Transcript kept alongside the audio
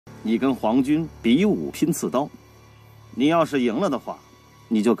你跟皇军比武拼刺刀，你要是赢了的话，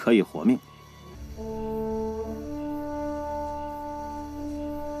你就可以活命。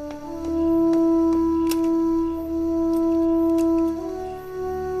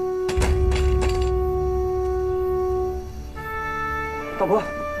大伯。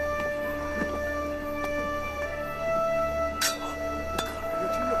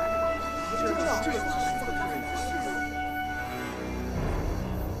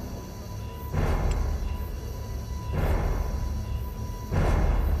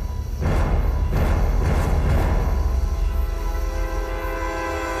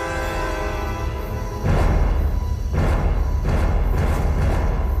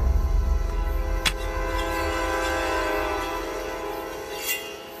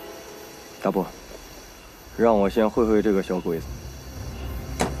 大伯，让我先会会这个小鬼子。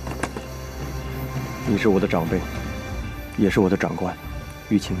你是我的长辈，也是我的长官，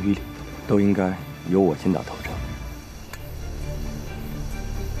于情于理，都应该由我先打头阵。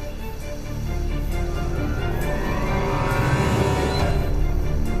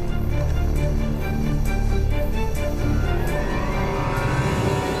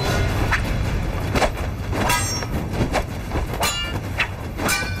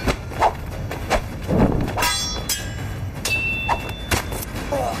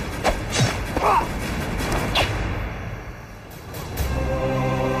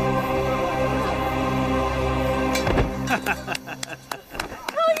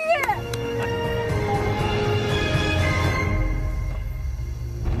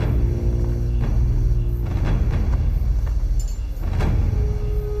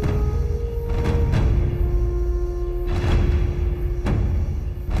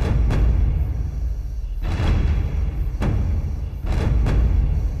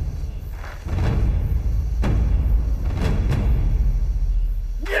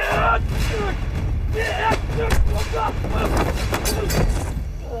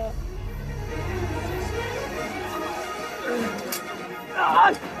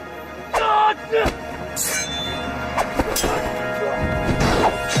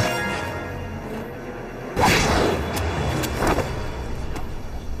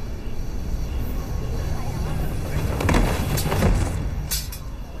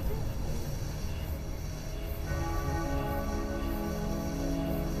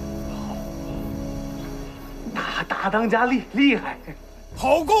大当家厉害，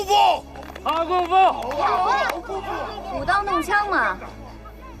好功夫，好功夫，好功夫！舞刀弄枪嘛，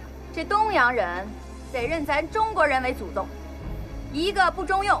这东洋人得认咱中国人为祖宗，一个不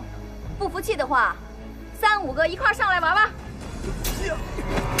中用，不服气的话，3、5个一块上来玩玩。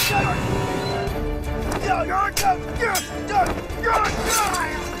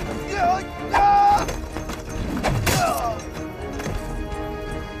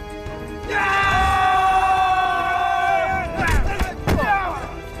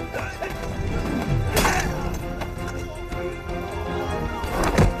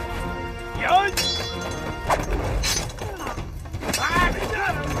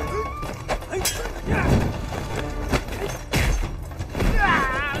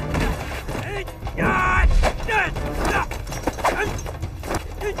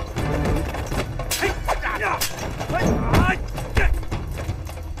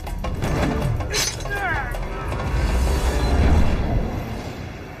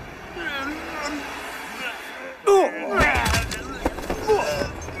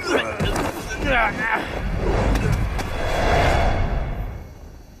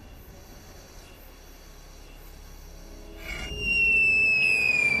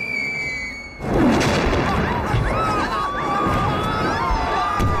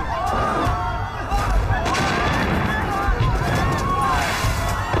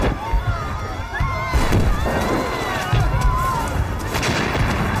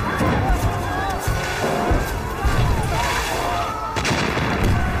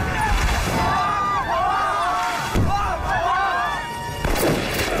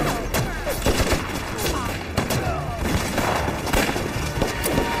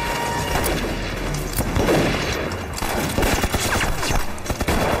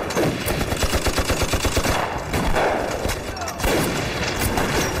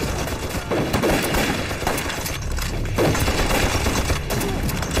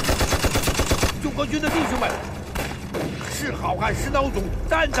国军的弟兄们，是好汉是孬种，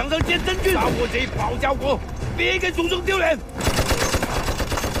战场上见真菌，杀我贼保家国，别给祖宗丢脸！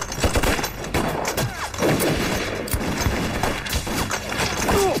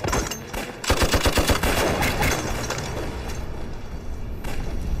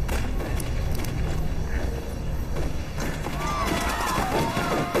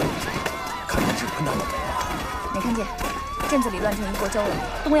见，镇子里乱成一锅粥了，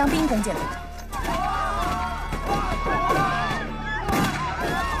东洋兵攻进来了。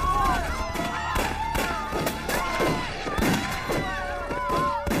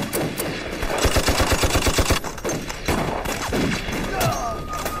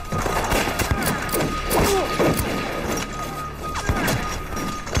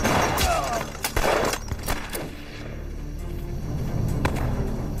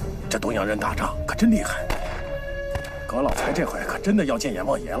 这东洋人打仗可真厉害，葛老财这回可真的要见阎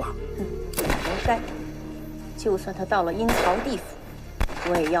王爷了。活该！就算他到了阴曹地府，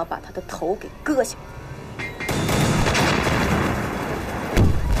我也要把他的头给割下。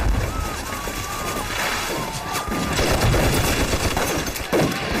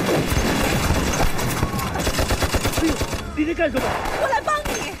哎呦，你在干什么？我来帮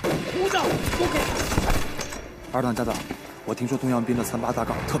你。鼓掌 ，OK。二当家的。 我听说东洋兵的3-8大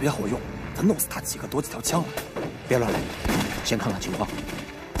杠特别好用，咱弄死他几个多几条枪了。别乱来，先看看情况。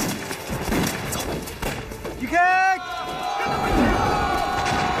走。离开！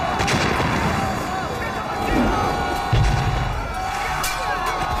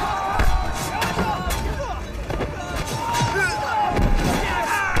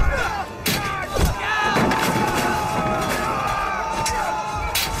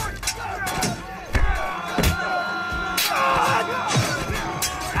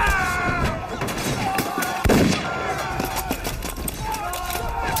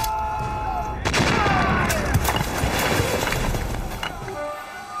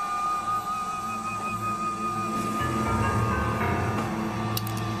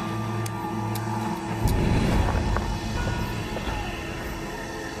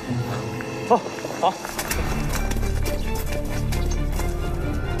好。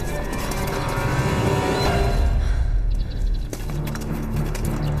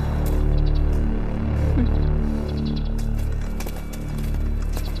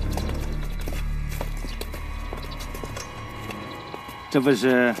这不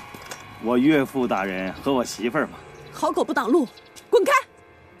是我岳父大人和我媳妇儿吗？好狗不挡路，滚开！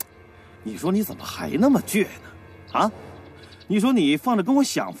你说你怎么还那么倔呢？啊？你说你放着跟我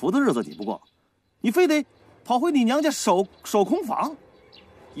享福的日子你不过，你非得跑回你娘家守空房。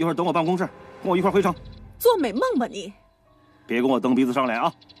一会儿等我办公室，跟我一块回城。做美梦吧你！别跟我蹬鼻子上脸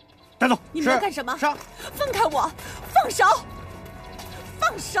啊！带走！你们要干什么？上！放开我！放手！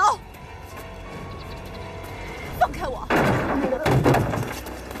放手！放开我！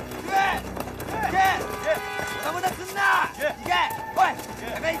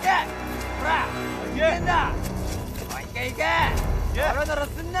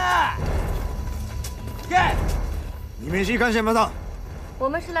 你们是干什么的？我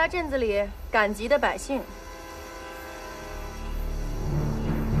们是来镇子里赶集的百姓。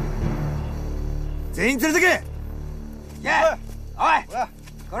全員連れてけ！